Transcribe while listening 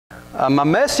My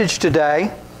message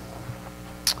today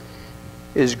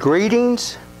is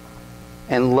greetings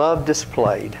and love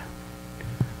displayed.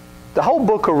 The whole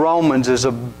book of Romans is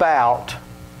about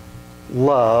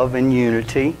love and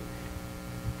unity,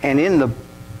 and in the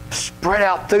spread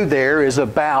out through there is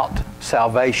about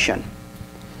salvation.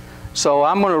 So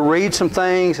I'm going to read some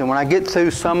things, and when I get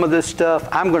through some of this stuff,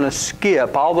 I'm going to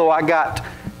skip. Although I got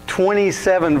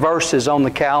 27 verses on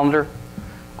the calendar,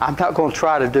 I'm not going to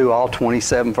try to do all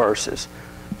 27 verses.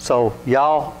 So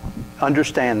y'all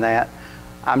understand that.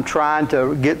 I'm trying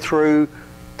to get through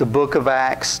the book of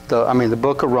Acts, the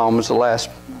book of Romans, the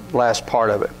last part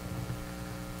of it.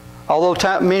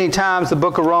 Although many times the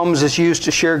book of Romans is used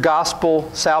to share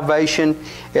gospel salvation,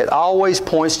 it always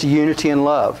points to unity and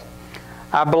love.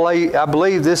 I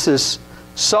believe this is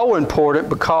so important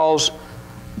because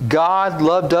God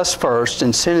loved us first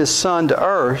and sent His Son to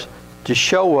earth to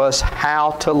show us how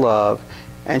to love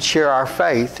and share our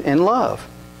faith in love.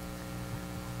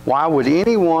 Why would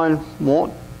anyone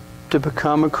want to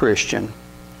become a Christian,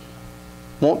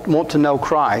 want to know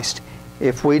Christ,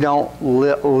 if we don't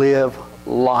live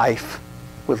life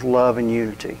with love and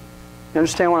unity? You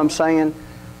understand what I'm saying?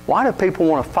 Why do people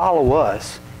want to follow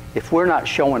us if we're not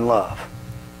showing love,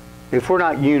 if we're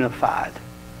not unified?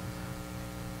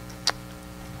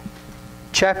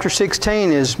 Chapter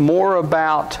 16 is more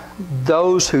about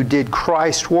those who did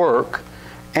Christ's work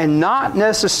and not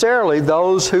necessarily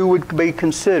those who would be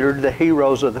considered the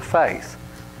heroes of the faith.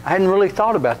 I hadn't really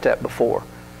thought about that before.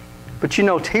 But you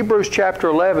know, Hebrews chapter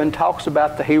 11 talks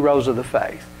about the heroes of the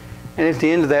faith. And at the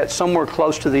end of that, somewhere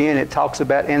close to the end, it talks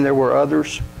about, and there were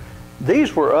others.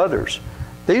 These were others.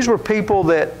 These were people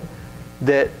that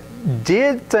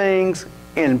did things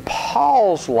in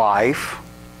Paul's life,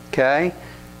 okay,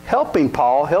 helping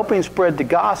Paul, helping spread the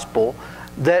gospel,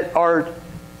 that are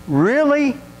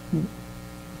really,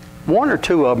 one or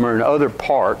two of them are in other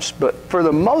parts, but for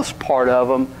the most part of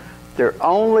them, they're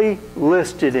only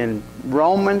listed in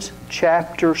Romans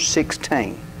chapter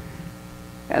 16.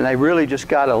 And they really just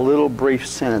got a little brief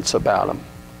sentence about them.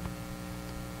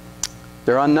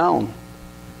 They're unknown.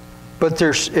 But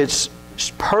it's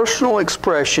personal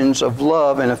expressions of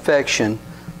love and affection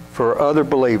for other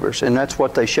believers. And that's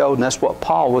what they showed, and that's what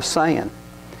Paul was saying.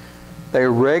 They're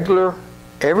regular,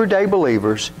 everyday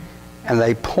believers, and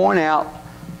they point out,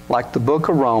 like the book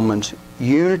of Romans,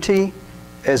 unity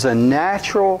as a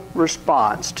natural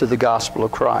response to the gospel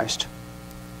of Christ.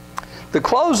 The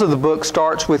close of the book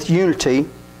starts with unity,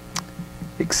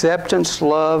 acceptance,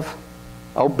 love,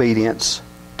 obedience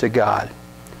to God.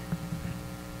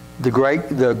 The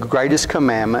greatest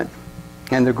commandment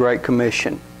and the Great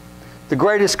Commission. The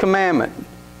greatest commandment,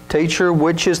 teacher,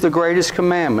 which is the greatest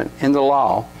commandment in the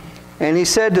law? And he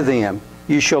said to them,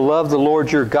 you shall love the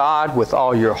Lord your God with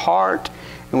all your heart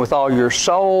and with all your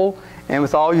soul and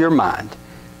with all your mind.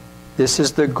 This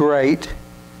is the great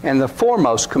and the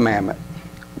foremost commandment.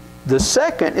 The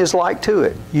second is like to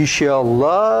it. You shall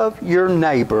love your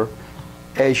neighbor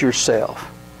as yourself.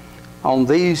 On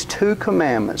these two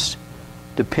commandments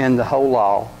depend the whole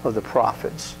law of the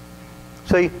prophets.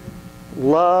 See,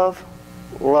 love,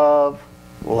 love,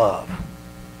 love,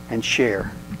 and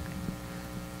share.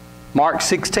 Mark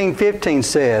 16:15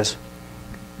 says,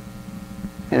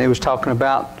 and it was talking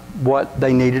about what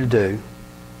they needed to do.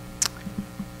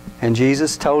 And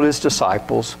Jesus told His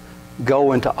disciples,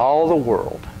 go into all the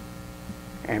world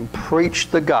and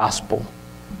preach the gospel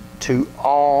to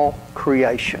all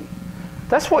creation.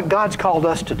 That's what God's called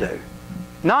us to do.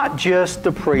 Not just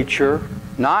the preacher,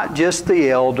 not just the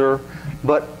elder,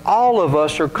 but all of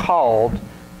us are called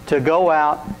to go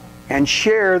out and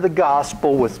share the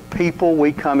gospel with people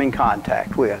we come in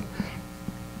contact with.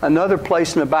 Another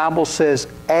place in the Bible says,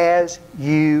 as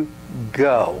you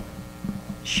go,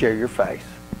 share your faith,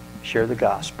 share the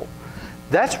gospel.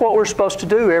 That's what we're supposed to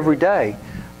do every day.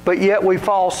 But yet we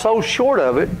fall so short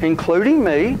of it, including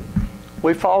me,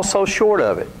 we fall so short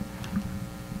of it.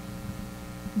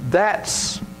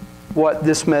 That's what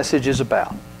this message is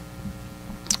about.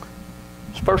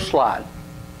 First slide.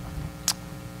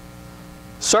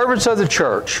 Servants of the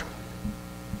church.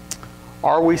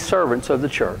 Are we servants of the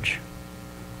church?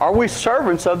 Are we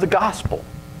servants of the gospel?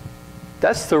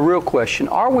 That's the real question.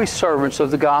 Are we servants of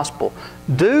the gospel?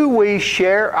 Do we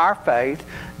share our faith?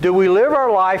 Do we live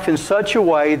our life in such a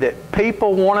way that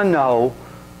people want to know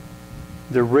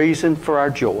the reason for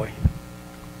our joy?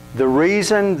 The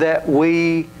reason that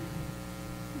we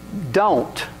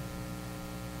don't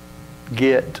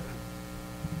get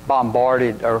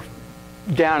bombarded or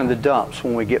down in the dumps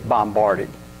when we get bombarded.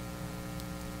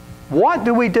 What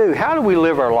do we do? How do we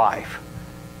live our life?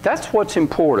 That's what's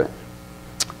important.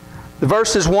 The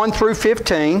verses 1 through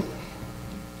 15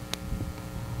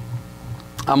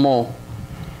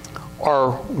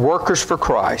 are workers for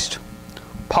Christ.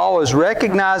 Paul is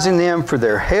recognizing them for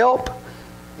their help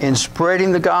in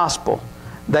spreading the gospel.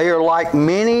 They are like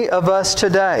many of us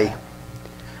today.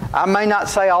 I may not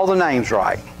say all the names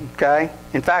right, okay?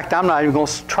 In fact, I'm not even going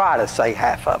to try to say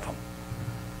half of them,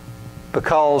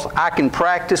 because I can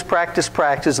practice,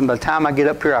 and by the time I get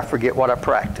up here, I forget what I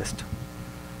practiced.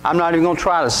 I'm not even going to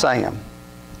try to say them.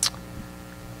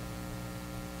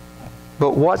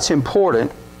 But what's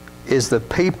important is the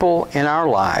people in our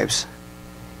lives,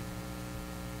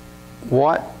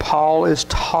 what Paul is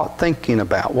thinking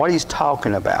about, what he's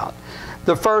talking about.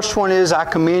 The first one is, I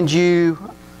commend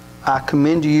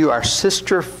to you our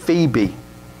sister Phoebe,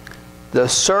 the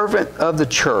servant of the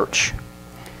church.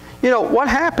 You know, what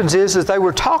happens is they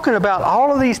were talking about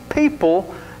all of these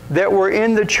people that were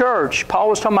in the church. Paul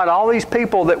was talking about all these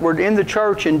people that were in the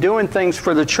church and doing things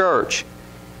for the church.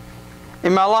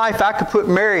 In my life, I could put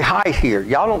Mary Height here.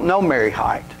 Y'all don't know Mary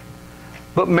Height.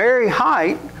 But Mary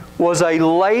Height was a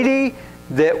lady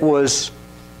that was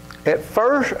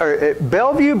at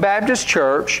Bellevue Baptist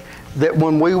Church, that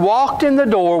when we walked in the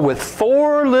door with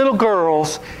 4 little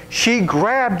girls, she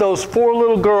grabbed those 4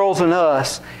 little girls and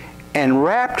us and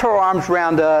wrapped her arms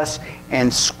around us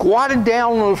and squatted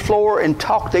down on the floor and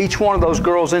talked to each one of those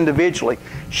girls individually.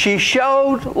 She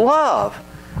showed love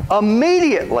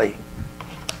immediately.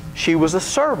 She was a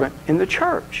servant in the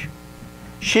church.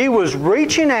 She was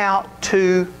reaching out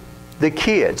to the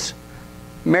kids.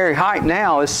 Mary Height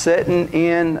now is sitting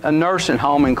in a nursing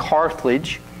home in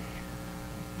Carthage,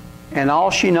 and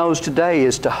all she knows today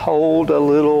is to hold a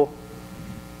little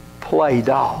play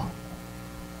doll.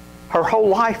 Her whole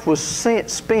life was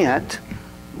spent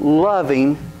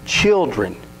loving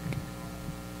children.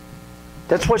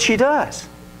 That's what she does.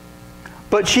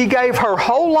 But she gave her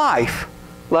whole life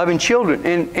loving children,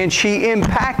 and she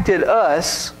impacted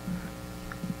us.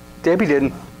 Debbie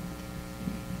didn't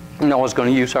know I was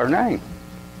going to use her name.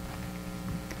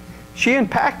 She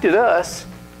impacted us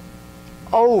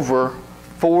over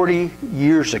 40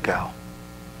 years ago.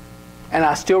 And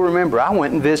I still remember, I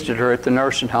went and visited her at the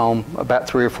nursing home about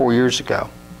 3 or 4 years ago.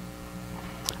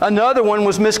 Another one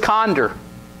was Miss Conder,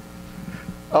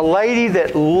 a lady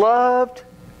that loved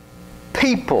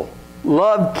people,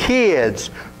 loved kids,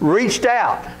 reached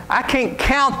out. I can't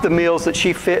count the meals that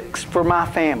she fixed for my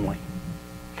family.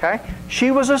 Okay?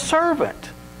 She was a servant.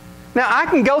 Now, I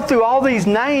can go through all these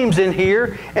names in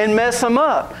here and mess them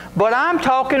up, but I'm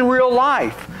talking real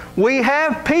life. We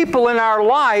have people in our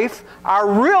life, our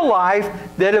real life,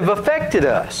 that have affected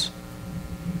us,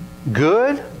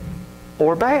 good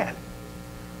or bad.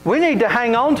 We need to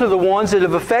hang on to the ones that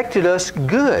have affected us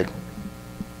good.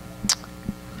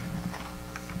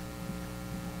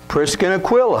 Prisca and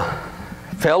Aquila,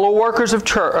 fellow workers of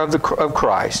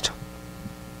Christ.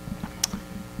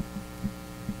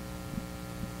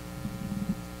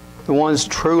 The ones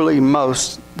truly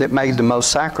that made the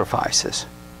most sacrifices.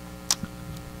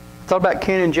 I thought about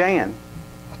Ken and Jan,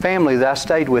 family that I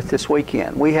stayed with this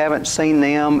weekend. We haven't seen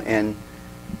them,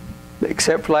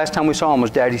 except for last time we saw them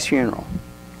was Daddy's funeral.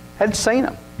 Hadn't seen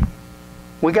them.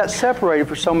 We got separated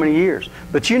for so many years.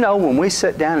 But you know, when we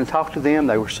sat down and talked to them,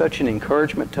 they were such an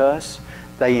encouragement to us.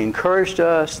 They encouraged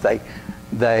us. They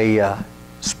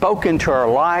spoke into our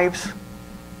lives.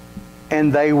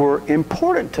 And they were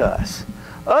important to us.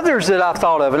 Others that I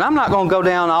thought of, and I'm not going to go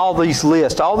down all these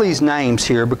lists, all these names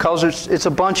here, because it's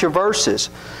a bunch of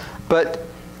verses. But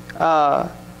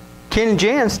Ken and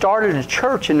Jan started a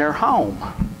church in their home.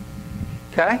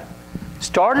 Okay?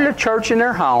 Started a church in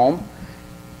their home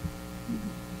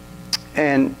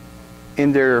and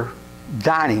in their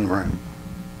dining room.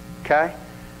 Okay?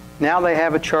 Now they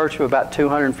have a church of about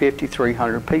 250,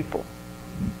 300 people.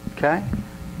 Okay?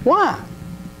 Why?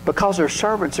 Because they're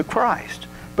servants of Christ.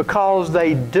 Because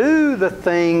they do the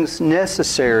things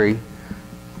necessary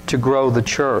to grow the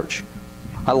church.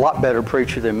 A lot better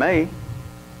preacher than me.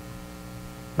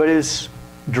 But his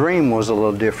dream was a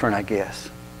little different, I guess.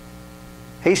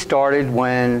 He started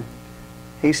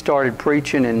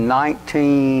preaching in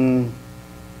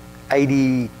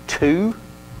 1982.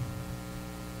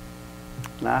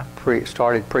 And I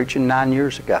started preaching 9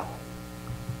 years ago.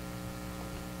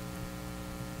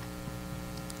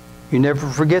 You never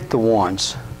forget the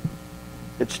ones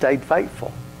that stayed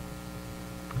faithful.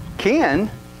 Ken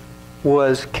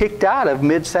was kicked out of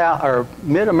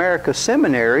Mid-America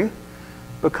Seminary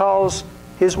because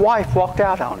his wife walked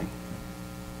out on him.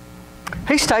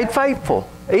 He stayed faithful,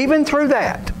 even through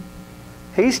that.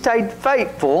 He stayed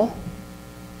faithful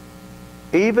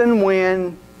even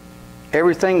when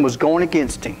everything was going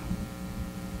against him.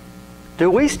 Do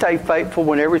we stay faithful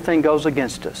when everything goes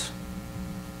against us?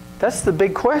 That's the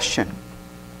big question.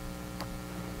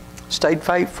 Stayed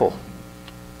faithful.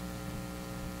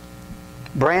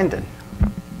 Brandon.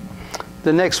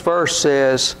 The next verse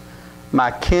says, my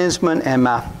kinsmen and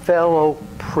my fellow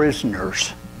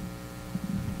prisoners.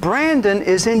 Brandon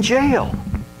is in jail.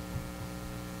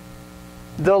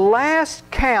 The last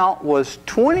count was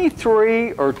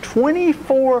 23 or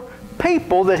 24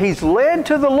 people that he's led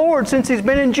to the Lord since he's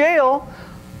been in jail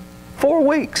 4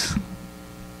 weeks.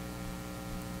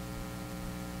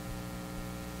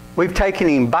 We've taken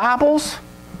him Bibles.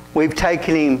 We've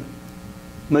taken him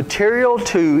material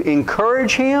to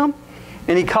encourage him.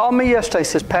 And he called me yesterday and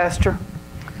says, Pastor,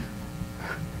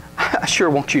 I sure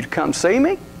want you to come see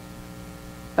me.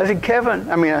 I said,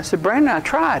 I said, Brandon, I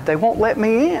tried. They won't let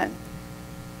me in.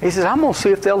 He says, I'm going to see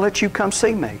if they'll let you come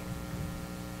see me.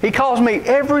 He calls me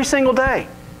every single day.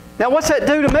 Now, what's that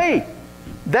do to me?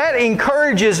 That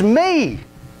encourages me.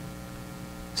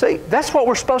 See, that's what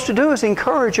we're supposed to do, is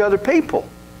encourage other people.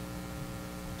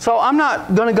 So I'm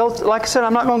not going to go, like I said,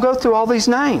 I'm not going to go through all these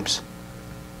names.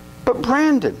 But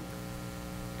Brandon,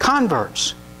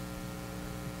 converts,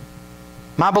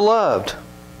 my beloved,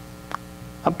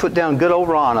 I put down good old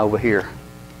Ron over here.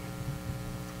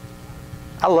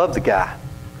 I love the guy.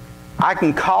 I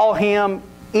can call him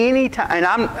anytime,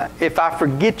 and if I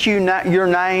forget your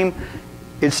name,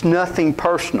 it's nothing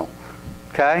personal,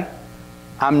 okay?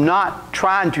 I'm not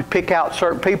trying to pick out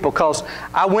certain people, because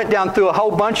I went down through a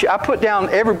whole bunch. I put down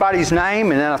everybody's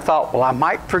name, and then I thought, well, I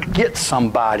might forget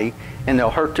somebody, and they'll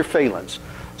hurt their feelings.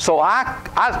 So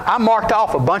I marked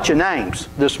off a bunch of names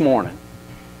this morning,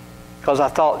 because I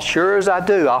thought, sure as I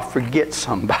do, I'll forget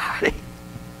somebody.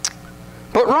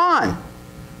 But Ron,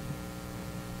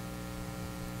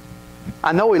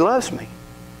 I know he loves me.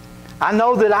 I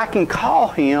know that I can call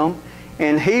him,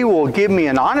 and he will give me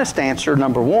an honest answer,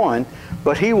 number one,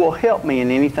 but he will help me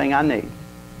in anything I need.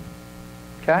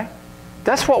 Okay?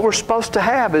 That's what we're supposed to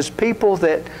have, is people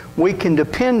that we can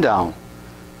depend on.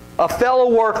 A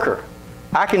fellow worker.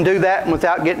 I can do that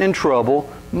without getting in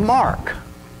trouble. Mark.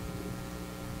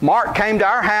 Mark came to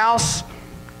our house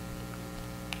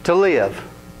to live.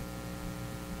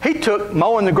 He took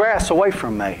mowing the grass away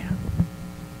from me.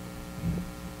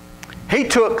 He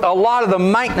took a lot of the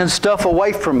maintenance stuff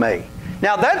away from me.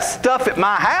 Now, that's stuff at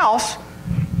my house,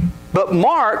 but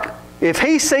Mark, if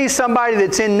he sees somebody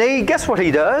that's in need, guess what he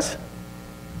does?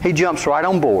 He jumps right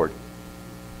on board,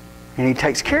 and he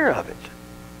takes care of it.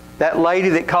 That lady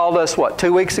that called us,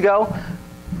 2 weeks ago,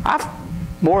 I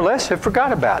more or less have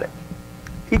forgot about it.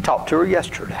 He talked to her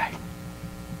yesterday.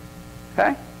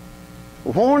 Okay?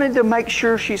 Wanted to make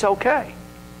sure she's okay.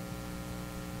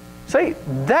 See,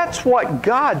 that's what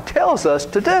God tells us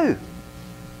to do.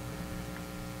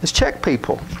 Let's check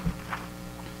people.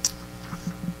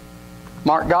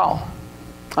 Mark Gall,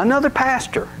 another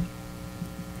pastor.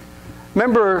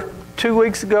 Remember 2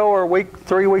 weeks ago or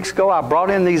 3 weeks ago, I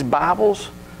brought in these Bibles.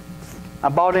 I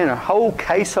bought in a whole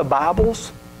case of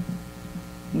Bibles.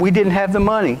 We didn't have the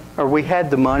money, or we had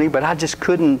the money, but I just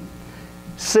couldn't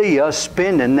see us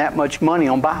spending that much money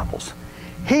on Bibles.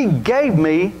 He gave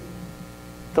me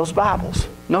those Bibles,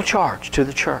 no charge to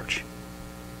the church.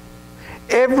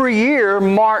 Every year,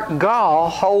 Mark Gall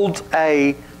holds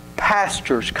a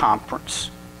pastor's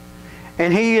conference,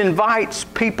 and he invites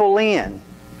people in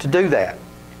to do that.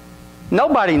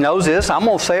 Nobody knows this. I'm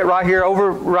going to say it right here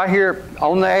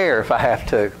on the air if I have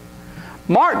to.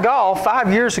 Mark Gall,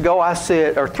 5 years ago, I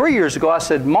said, or 3 years ago, I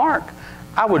said, Mark,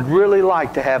 I would really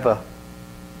like to have a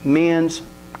men's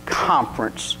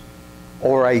conference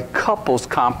or a couples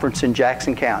conference in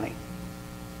Jackson County.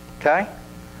 Okay?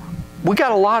 We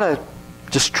got a lot of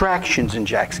distractions in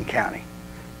Jackson County.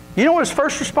 You know what his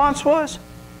first response was?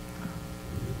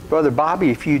 Brother Bobby,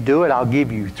 if you do it, I'll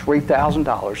give you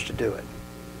 $3,000 to do it.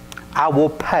 I will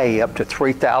pay up to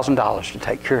 $3,000 to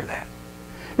take care of that.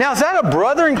 Now, is that a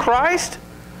brother in Christ?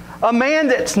 A man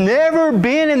that's never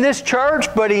been in this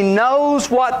church, but he knows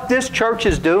what this church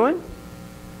is doing?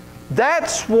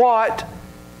 That's what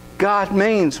God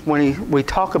means when we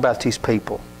talk about these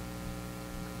people.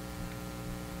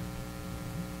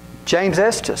 James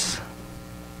Estes.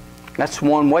 That's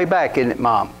one way back, isn't it,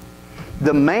 Mom?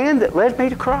 The man that led me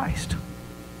to Christ.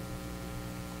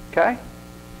 Okay?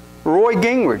 Roy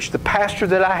Gingrich, the pastor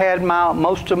that I had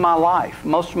most of my life,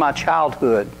 most of my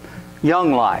childhood,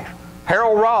 young life.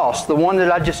 Harold Ross, the one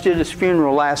that I just did his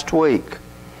funeral last week.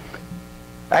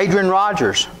 Adrian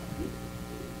Rogers.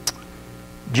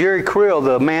 Jerry Creel,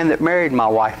 the man that married my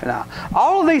wife and I.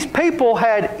 All of these people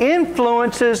had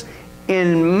influences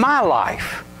in my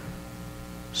life,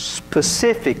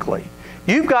 specifically.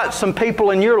 You've got some people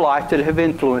in your life that have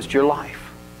influenced your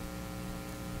life.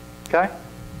 Okay?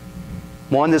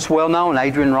 One that's well known,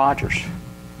 Adrian Rogers.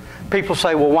 People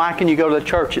say, well, why can you go to the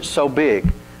church? It's so big.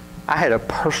 I had a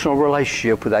personal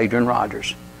relationship with Adrian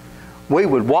Rogers. We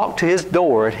would walk to his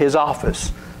door at his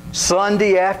office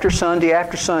Sunday after Sunday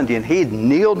after Sunday, and he'd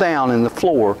kneel down in the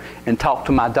floor and talk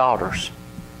to my daughters.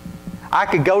 I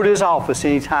could go to his office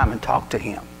anytime and talk to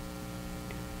him.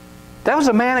 That was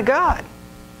a man of God.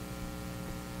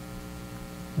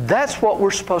 That's what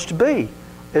we're supposed to be.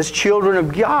 As children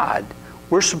of God,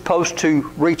 we're supposed to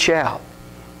reach out.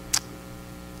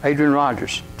 Adrian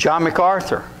Rogers, John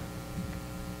MacArthur,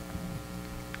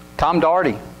 Tom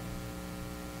Daugherty.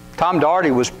 Tom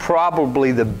Daugherty was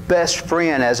probably the best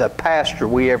friend as a pastor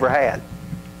we ever had.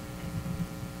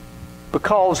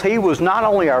 Because he was not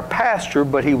only our pastor,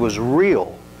 but he was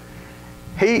real.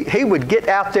 He would get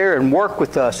out there and work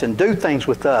with us and do things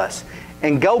with us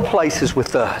and go places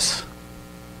with us.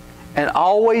 And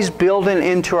always building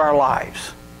into our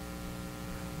lives.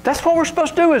 That's what we're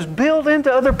supposed to do, is build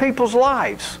into other people's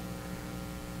lives.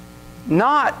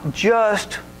 Not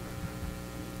just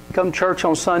come to church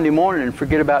on Sunday morning and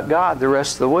forget about God the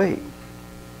rest of the week.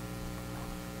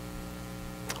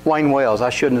 Wayne Wells, I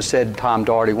shouldn't have said Tom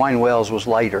Daugherty. Wayne Wells was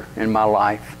later in my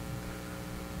life.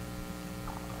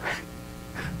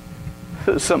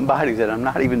 Somebody that I'm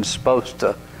not even supposed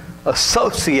to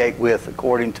associate with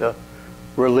according to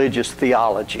religious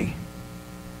theology.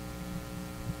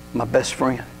 My best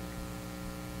friend.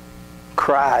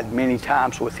 Cried many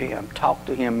times with him. Talked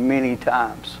to him many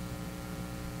times.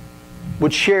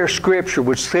 Would share Scripture.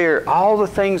 Would share all the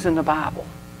things in the Bible.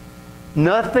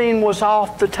 Nothing was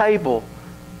off the table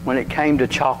when it came to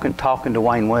talking to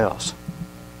Wayne Wells.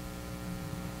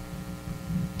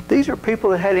 These are people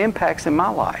that had impacts in my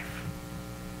life.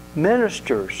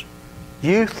 Ministers,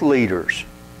 youth leaders,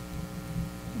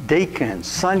 deacons,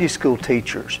 Sunday school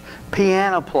teachers,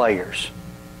 piano players.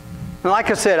 And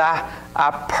like I said,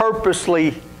 I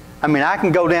purposely, I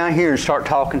can go down here and start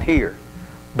talking here,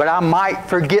 but I might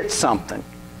forget something.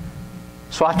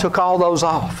 So I took all those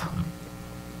off.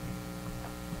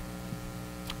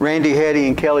 Randy Hetty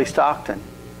and Kelly Stockton.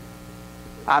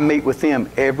 I meet with them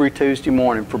every Tuesday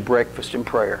morning for breakfast and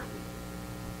prayer.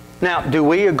 Now, do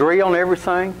we agree on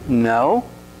everything? No.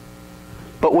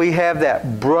 But we have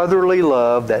that brotherly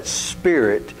love, that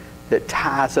spirit that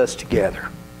ties us together.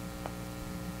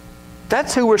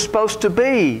 That's who we're supposed to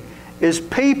be, is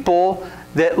people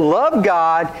that love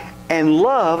God and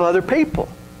love other people.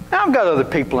 Now, I've got other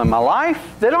people in my life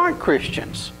that aren't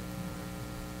Christians.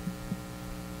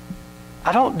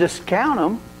 I don't discount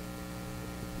them,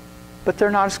 but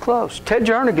they're not as close. Ted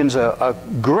Jernigan's a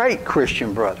great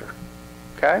Christian brother.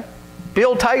 Okay?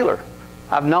 Bill Taylor,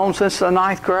 I've known since the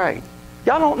 9th grade.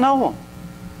 Y'all don't know them.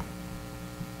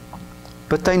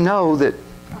 But they know that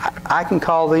I can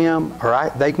call them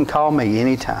or they can call me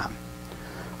anytime.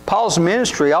 Paul's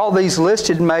ministry, all these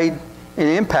listed made an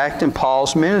impact in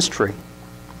Paul's ministry.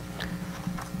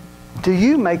 Do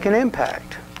you make an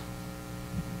impact?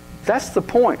 That's the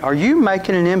point. Are you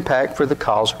making an impact for the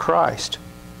cause of Christ?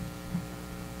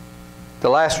 The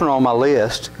last one on my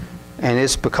list, and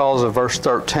it's because of verse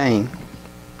 13.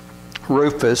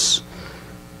 Rufus,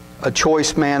 a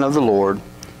choice man of the Lord,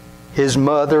 his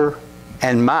mother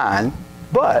and mine.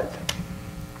 But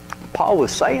Paul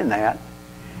was saying that,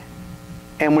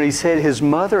 and when he said his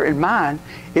mother and mine,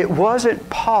 it wasn't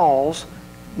Paul's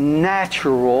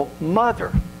natural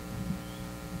mother.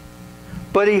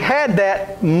 But he had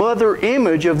that mother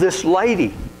image of this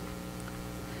lady.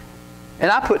 And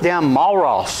I put down Ma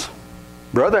Ross,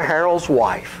 Brother Harold's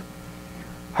wife.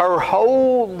 Her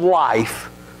whole life,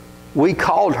 we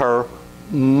called her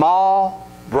Ma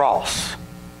Ross.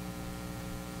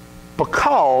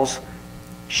 Because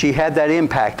she had that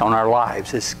impact on our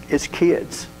lives as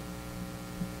kids.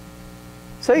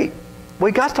 See,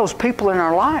 we got those people in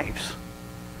our lives.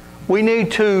 We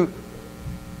need to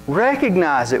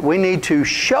recognize it. We need to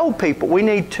show people. We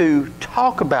need to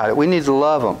talk about it. We need to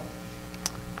love them.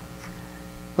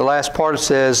 The last part it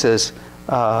says is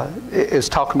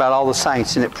talking about all the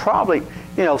saints. And it probably,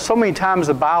 so many times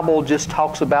the Bible just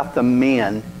talks about the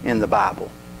men in the Bible.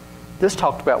 This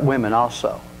talked about women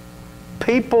also.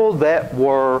 People that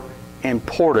were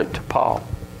important to Paul.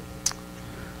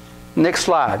 Next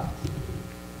slide.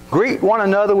 Greet one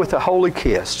another with a holy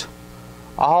kiss.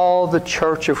 All the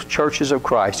churches of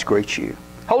Christ greet you.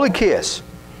 Holy kiss.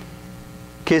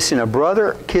 Kissing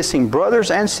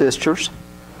brothers and sisters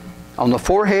on the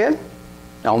forehead,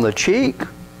 on the cheek,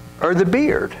 or the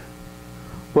beard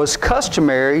was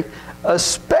customary,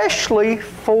 especially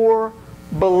for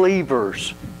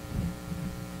believers.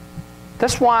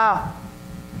 That's why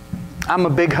I'm a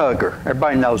big hugger.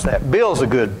 Everybody knows that. Bill's a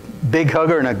good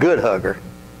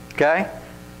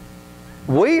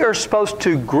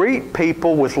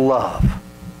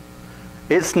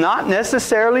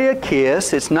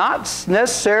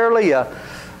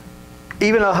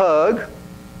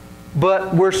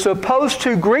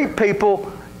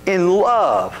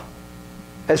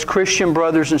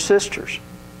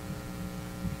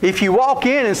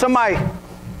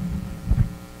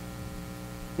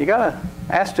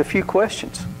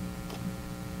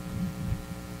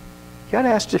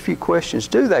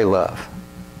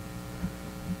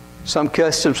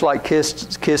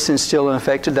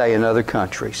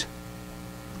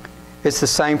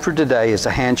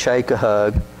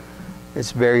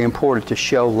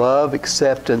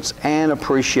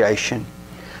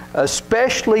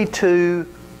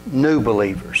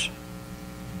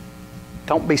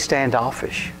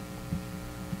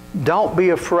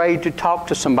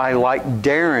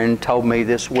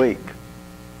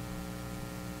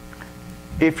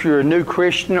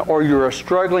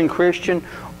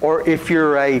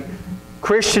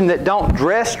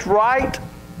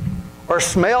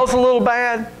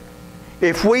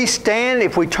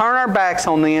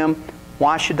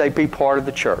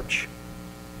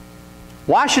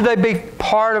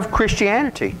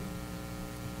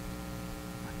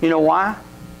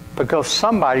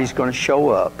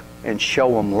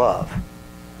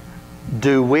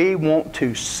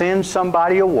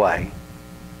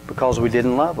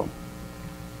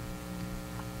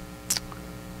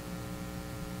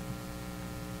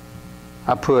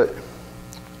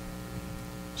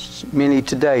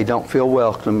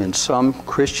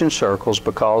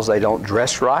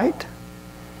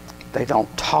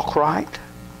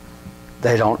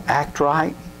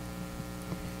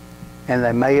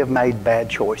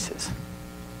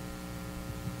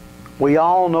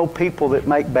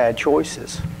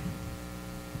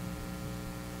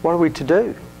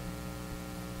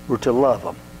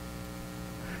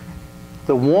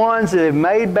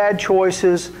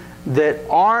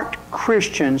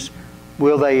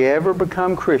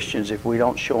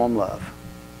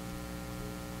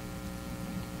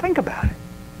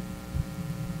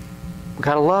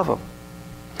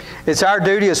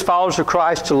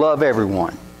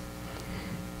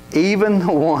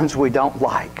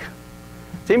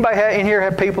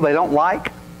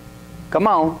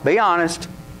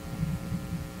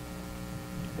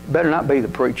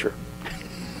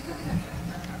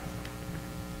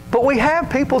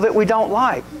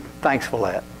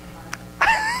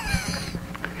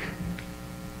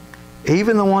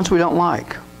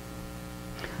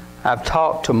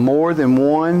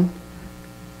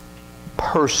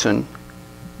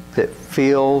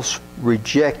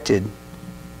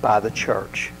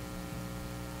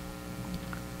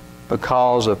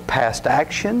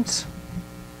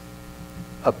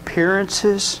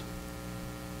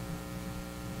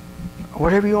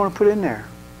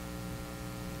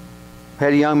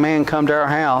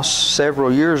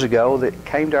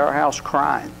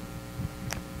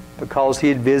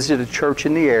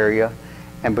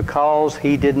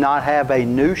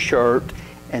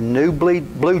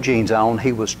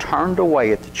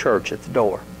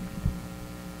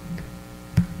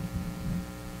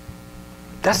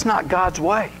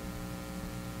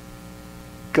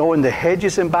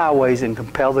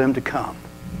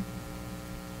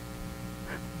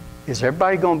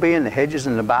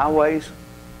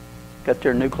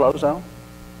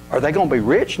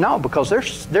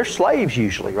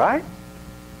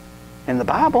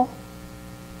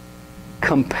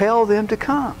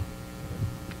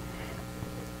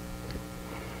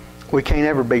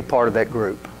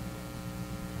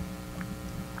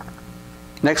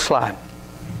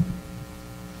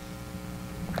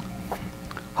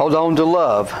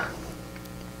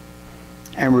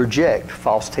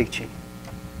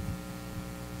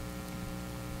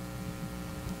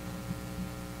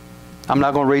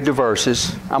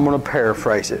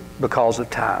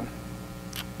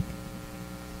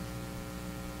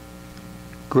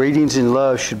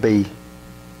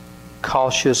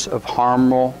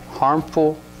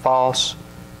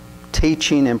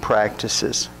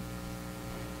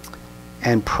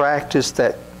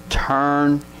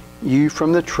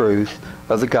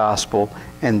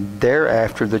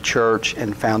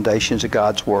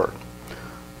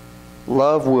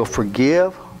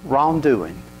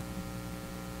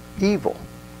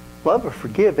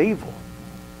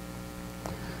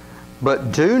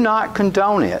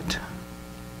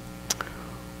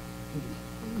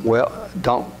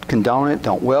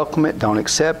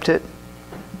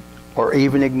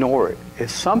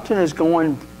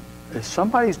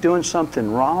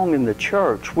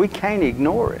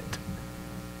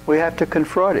We have to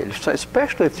confront it,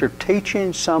 especially if they're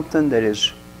teaching something that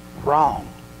is wrong.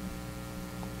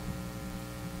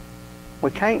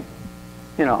 We can't,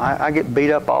 I get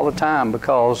beat up all the time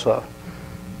because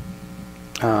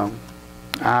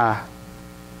I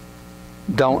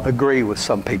don't agree with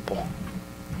some people.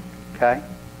 Okay?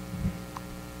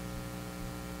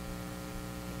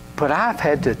 But I've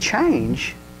had to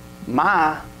change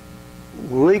my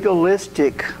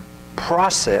legalistic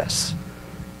process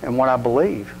and what I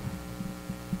believe.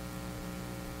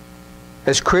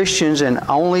 As Christians, and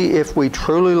only if we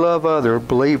truly love other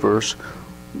believers,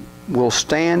 will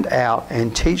stand out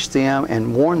and teach them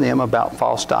and warn them about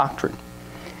false doctrine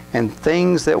and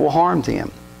things that will harm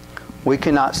them. We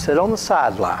cannot sit on the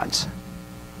sidelines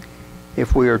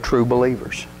if we are true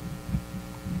believers.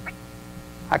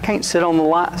 I can't sit on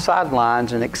the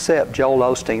sidelines and accept Joel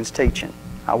Osteen's teaching.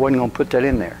 I wasn't going to put that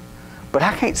in there. But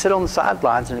I can't sit on the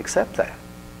sidelines and accept that.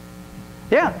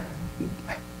 Yeah,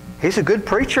 he's a good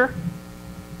preacher,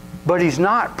 but he's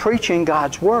not preaching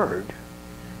God's Word.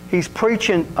 He's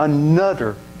preaching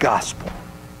another gospel.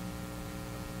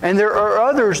 And there are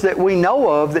others that we know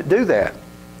of that do that.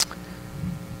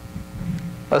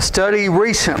 A study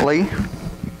recently,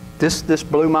 this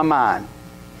blew my mind.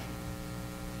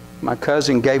 My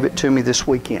cousin gave it to me this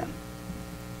weekend.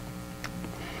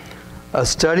 A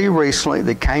study recently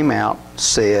that came out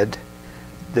said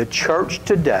the church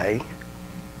today,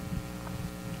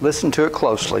 listen to it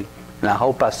closely, and I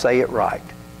hope I say it right,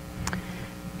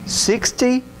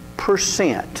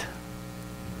 60%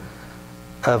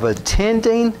 of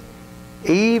attending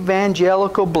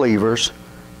evangelical believers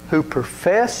who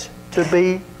profess to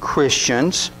be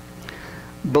Christians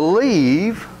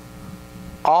believe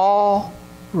all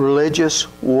religious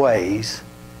ways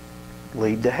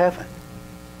lead to heaven.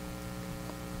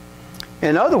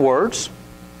 In other words,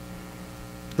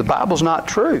 the Bible's not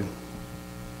true.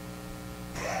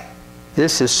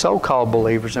 This is so-called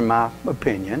believers, in my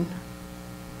opinion,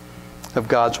 of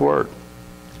God's Word.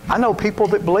 I know people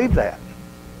that believe that.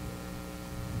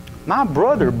 My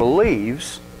brother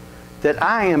believes that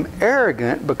I am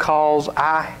arrogant because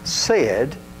I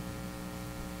said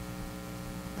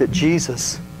that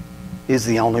Jesus is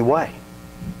the only way.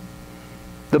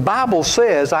 The Bible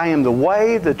says, I am the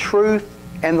way, the truth,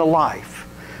 and the life.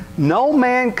 No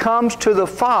man comes to the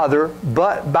Father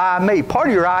but by me. Part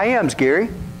of your I ams, Gary.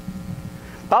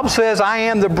 The Bible says, I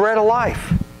am the bread of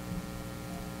life.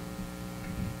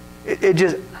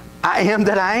 I am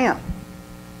that I am.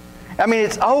 I mean,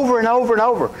 it's over and over and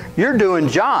over. You're doing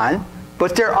John,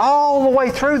 but they're all the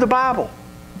way through the Bible.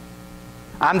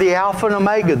 I'm the Alpha and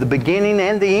Omega, the beginning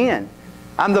and the end.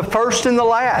 I'm the first and the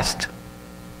last.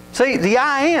 See, the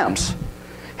I ams.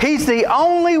 He's the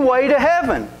only way to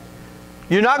heaven.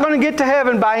 You're not going to get to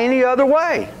heaven by any other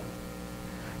way.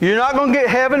 You're not going to get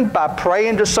heaven by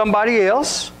praying to somebody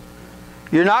else.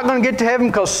 You're not going to get to heaven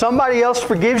because somebody else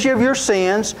forgives you of your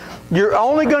sins. You're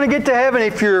only going to get to heaven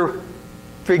if you're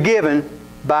forgiven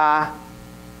by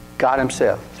God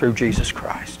Himself through Jesus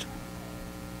Christ.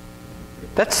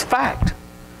 That's fact.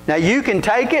 Now you can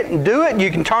take it and do it.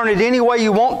 You can turn it any way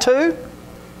you want to.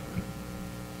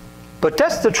 But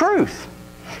that's the truth.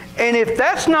 And if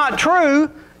that's not true,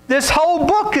 this whole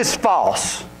book is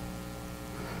false.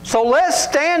 So let's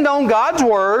stand on God's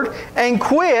Word and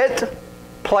quit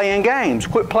playing games.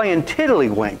 Quit playing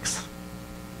tiddlywinks.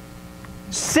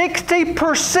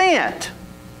 60%.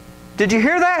 Did you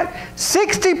hear that?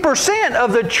 60%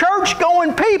 of the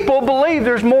church-going people believe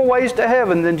there's more ways to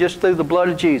heaven than just through the blood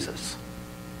of Jesus.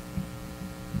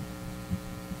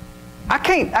 I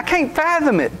can't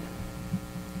fathom it.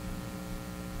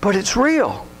 But it's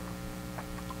real.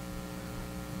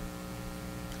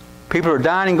 People are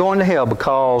dying and going to hell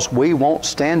because we won't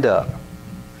stand up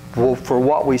for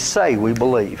what we say we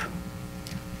believe.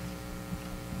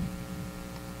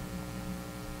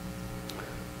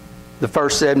 The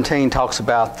verse 17 talks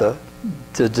about the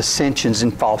dissensions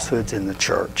and falsehoods in the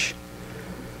church.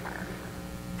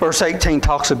 Verse 18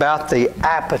 talks about the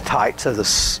appetites of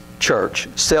the church,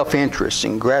 self-interest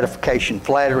and gratification,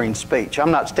 flattering speech.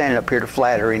 I'm not standing up here to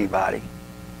flatter anybody.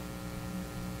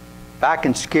 If I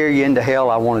can scare you into hell,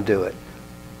 I want to do it.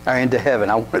 Or into heaven,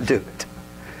 I want to do it.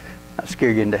 Not scare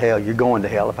you into hell. You're going to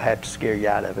hell if I have to scare you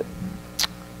out of it.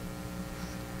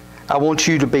 I want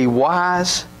you to be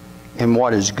wise in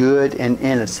what is good and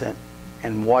innocent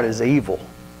and what is evil.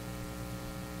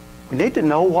 We need to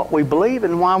know what we believe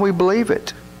and why we believe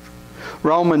it.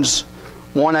 Romans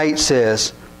 1:8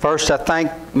 says, "First I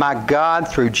thank my God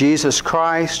through Jesus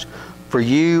Christ for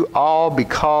you all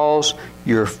because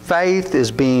your faith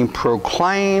is being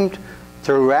proclaimed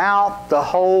throughout the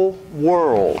whole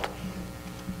world."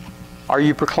 are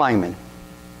you proclaiming?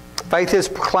 Faith is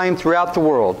proclaimed throughout the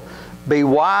world. Be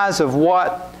wise of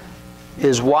what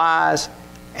is wise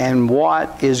and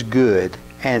what is good,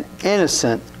 and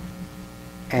innocent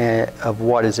of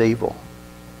what is evil.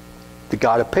 The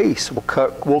God of peace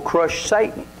will crush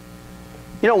Satan.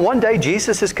 You know, one day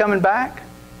Jesus is coming back.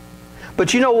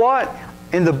 But you know what?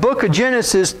 In the book of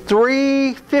Genesis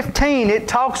 3:15, it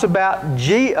talks about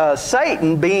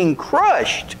Satan being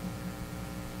crushed.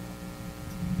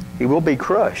 He will be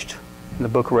crushed in the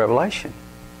book of Revelation.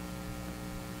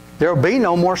 There will be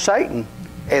no more Satan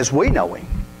as we know him.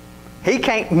 He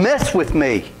can't mess with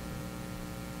me.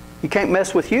 He can't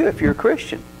mess with you if you're a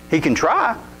Christian. He can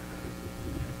try,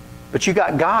 but you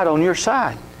got God on your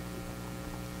side.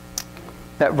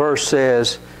 That verse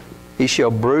says, He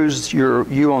shall bruise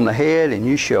you on the head, and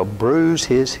you shall bruise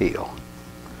his heel.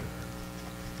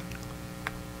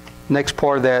 Next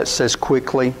part of that says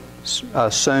quickly,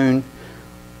 soon.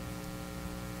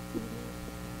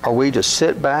 Are we to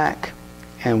sit back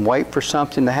and wait for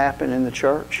something to happen in the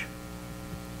church?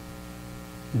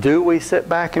 Do we sit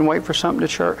back and wait for something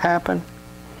to happen?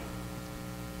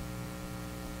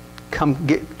 Come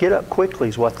get up quickly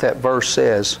is what that verse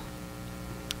says.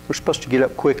 We're supposed to get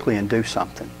up quickly and do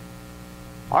something.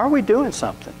 Are we doing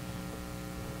something?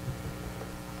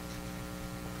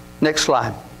 Next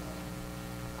slide.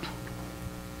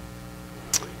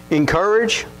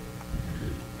 Encourage,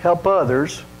 help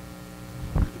others.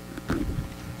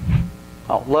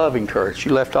 Oh, love, encourage.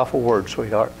 You left off a word,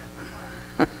 sweetheart.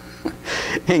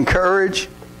 Encourage,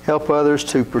 help others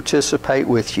to participate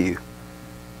with you.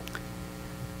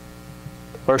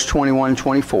 Verse 21 and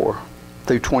 24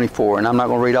 through 24, and I'm not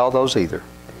going to read all those either.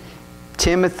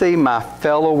 Timothy, my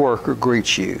fellow worker,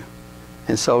 greets you,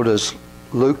 and so does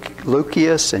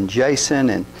Lucius and Jason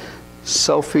and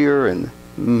Sophia and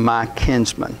my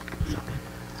kinsman.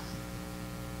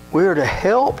 We are to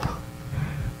help.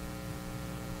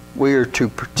 We are to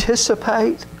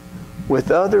participate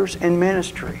with others in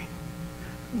ministry,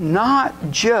 not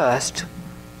just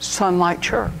Sunlight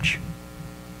Church.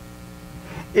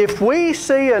 If we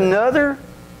see another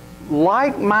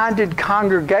like-minded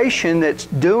congregation that's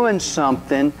doing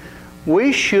something,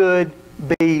 we should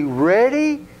be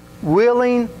ready,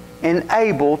 willing, and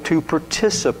able to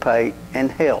participate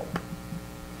and help.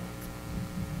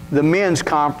 The men's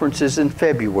conference is in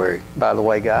February, by the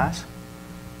way, guys.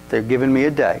 They're giving me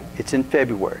a date. It's in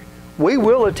February. We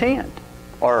will attend,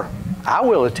 or I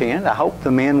will attend. I hope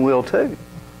the men will too.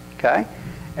 Okay?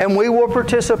 And we will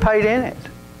participate in it.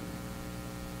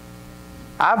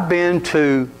 I've been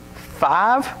to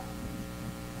five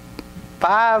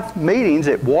meetings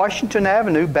at Washington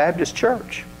Avenue Baptist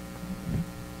Church.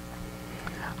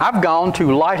 I've gone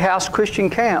to Lighthouse Christian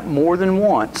Camp more than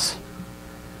once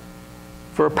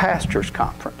for a pastor's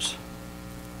conference.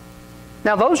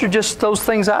 Now, those are just those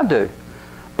things I do.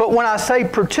 But when I say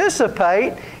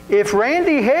participate, if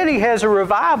Randy Hetty has a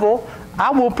revival,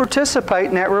 I will participate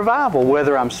in that revival,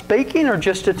 whether I'm speaking or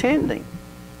just attending.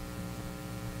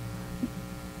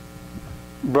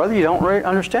 Brother, you don't really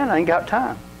understand. I ain't got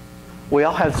time. We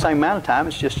all have the same amount of time.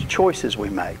 It's just the choices we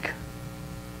make.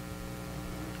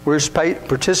 We're to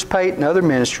participate in other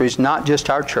ministries, not just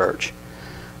our church.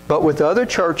 But with other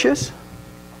churches,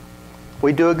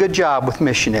 we do a good job with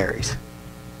missionaries.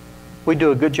 We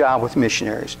do a good job with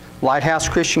missionaries. Lighthouse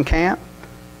Christian Camp,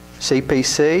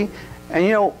 CPC, and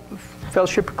you know,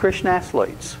 Fellowship of Christian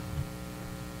Athletes.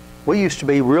 We used to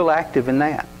be real active in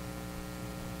that.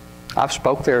 I've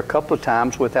spoke there a couple of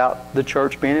times without the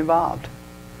church being involved.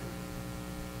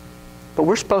 But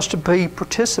we're supposed to be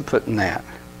participant in that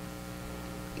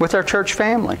with our church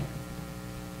family.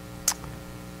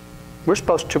 We're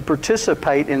supposed to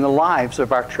participate in the lives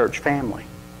of our church family.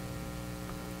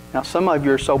 Now, some of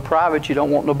you are so private you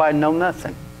don't want nobody to know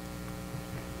nothing.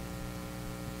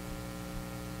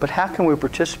 But how can we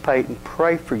participate and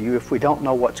pray for you if we don't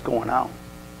know what's going on?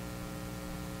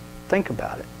 Think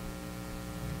about it.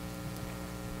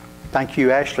 Thank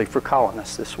you, Ashley, for calling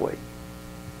us this week.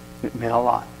 It meant a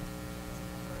lot.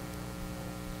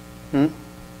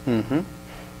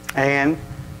 And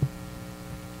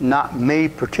not me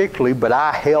particularly, but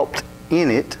I helped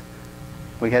in it.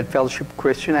 We had Fellowship of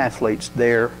Christian Athletes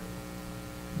there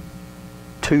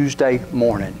Tuesday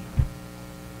morning.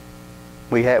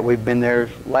 We've been there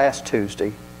last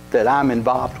Tuesday, that I'm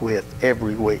involved with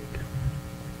every week.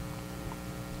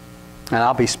 And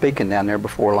I'll be speaking down there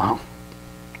before long.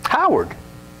 Howard,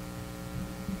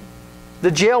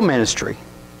 the jail ministry,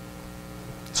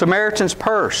 Samaritan's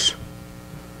Purse,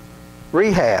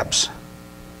 rehabs,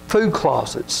 food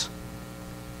closets,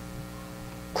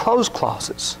 clothes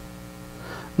closets.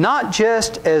 Not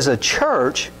just as a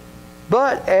church,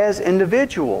 but as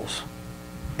individuals.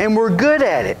 And we're good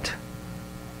at it.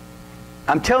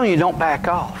 I'm telling you, don't back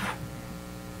off.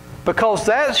 Because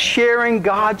that's sharing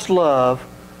God's love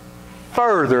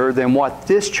further than what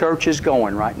this church is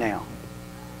going right now.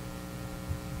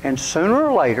 And sooner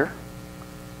or later,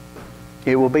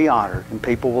 it will be honored and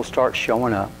people will start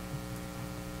showing up.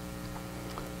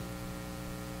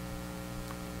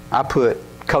 I put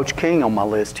Coach King on my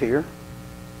list here.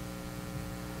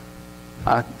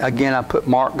 I put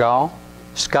Mark Gall,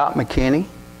 Scott McKinney,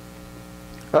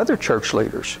 other church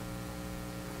leaders,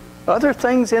 other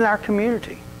things in our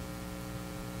community.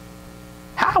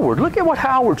 Howard, look at what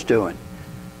Howard's doing.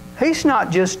 He's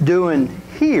not just doing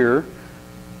here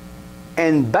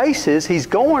and bases, he's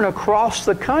going across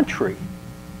the country.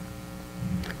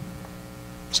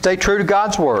 Stay true to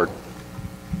God's Word.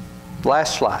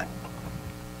 Last slide.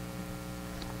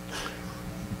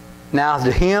 Now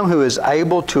to Him who is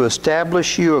able to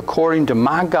establish you according to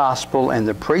my gospel and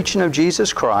the preaching of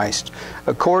Jesus Christ,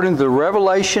 according to the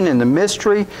revelation in the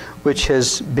mystery which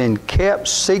has been kept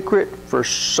secret for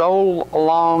so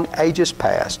long ages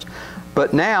past,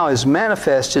 but now is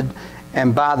manifested,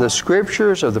 and by the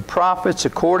scriptures of the prophets,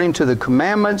 according to the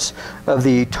commandments of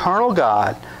the eternal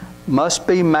God, must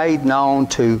be made known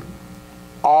to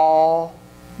all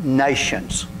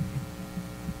nations.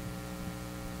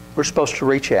 We're supposed to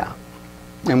reach out,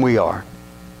 and we are.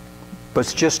 But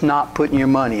it's just not putting your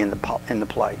money in the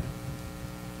plate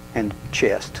and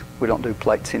chest. We don't do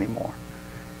plates anymore.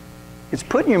 It's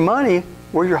putting your money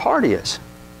where your heart is.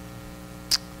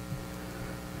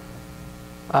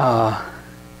 To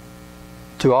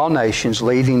all nations,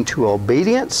 leading to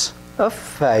obedience of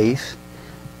faith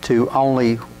to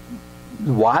only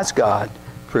the wise God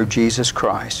through Jesus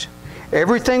Christ.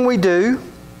 Everything we do,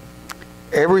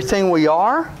 everything we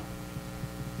are,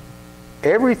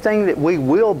 everything that we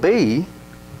will be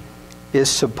is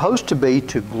supposed to be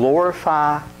to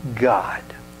glorify God.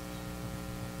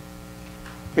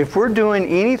 If we're doing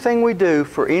anything we do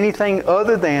for anything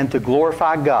other than to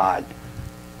glorify God,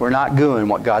 we're not doing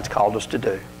what God's called us to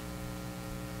do.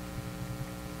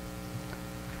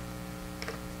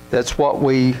 That's what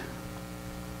we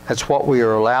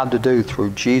are allowed to do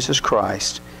through Jesus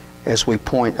Christ as we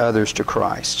point others to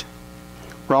Christ.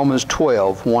 Romans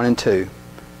 12, 1 and 2.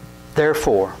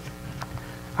 Therefore,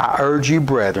 I urge you,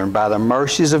 brethren, by the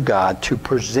mercies of God, to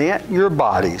present your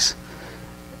bodies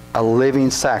a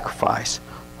living sacrifice,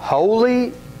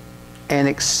 holy and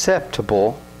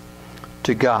acceptable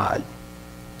to God,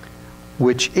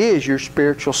 which is your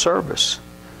spiritual service.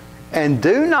 And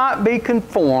do not be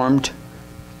conformed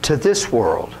to this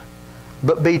world,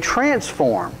 but be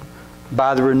transformed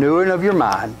by the renewing of your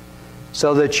mind,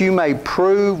 so that you may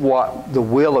prove what the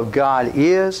will of God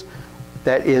is,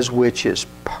 that is, which is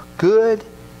good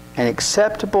and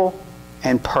acceptable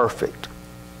and perfect.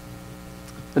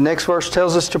 The next verse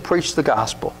tells us to preach the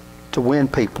gospel, to win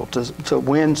people, to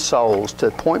win souls,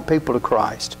 to point people to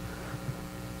Christ.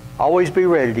 Always be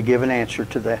ready to give an answer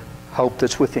to the hope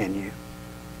that's within you.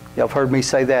 Y'all have heard me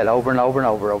say that over and over and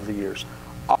over the years.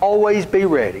 Always be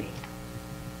ready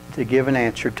to give an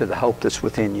answer to the hope that's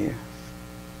within you.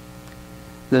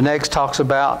 The next talks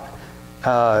about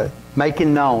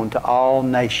making known to all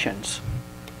nations.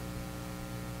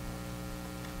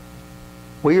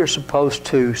 We are supposed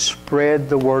to spread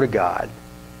the Word of God.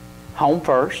 Home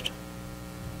first.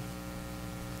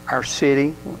 Our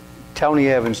city. Tony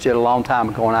Evans did a long time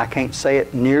ago, and I can't say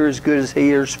it near as good as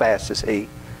he or as fast as he.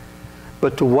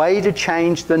 But the way to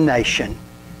change the nation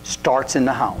starts in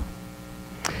the home.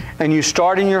 And you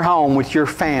start in your home with your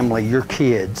family, your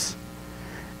kids,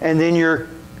 and then your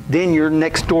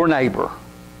next door neighbor,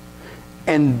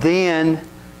 and then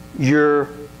your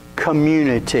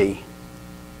community,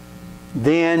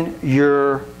 then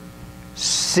your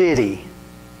city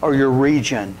or your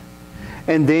region,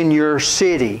 and then your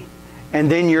city, and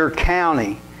then your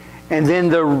county, and then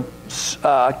the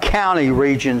county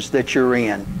regions that you're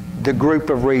in, the group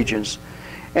of regions,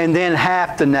 and then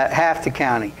half the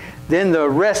county, then the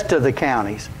rest of the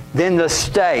counties, then the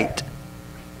state,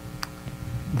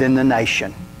 then the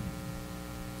nation.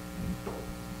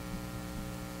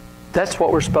 That's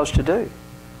what we're supposed to do.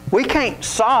 We can't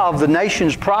solve the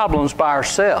nation's problems by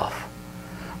ourselves,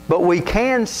 but we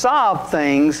can solve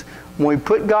things when we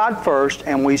put God first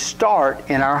and we start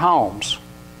in our homes.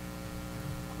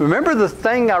 Remember the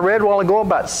thing I read a while ago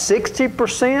about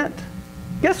 60%?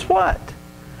 Guess what?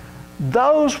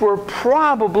 Those were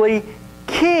probably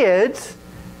kids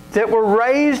that were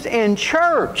raised in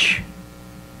church,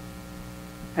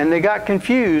 and they got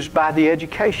confused by the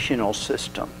educational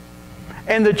system.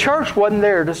 And the church wasn't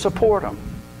there to support them.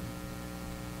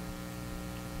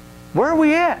 Where are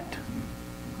we at?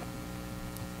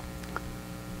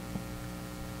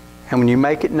 And when you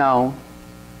make it known,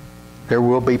 there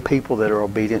will be people that are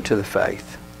obedient to the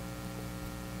faith.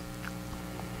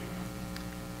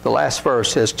 The last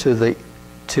verse says, to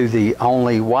the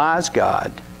only wise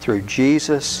God, through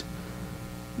Jesus,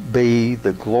 be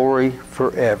the glory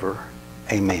forever.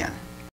 Amen.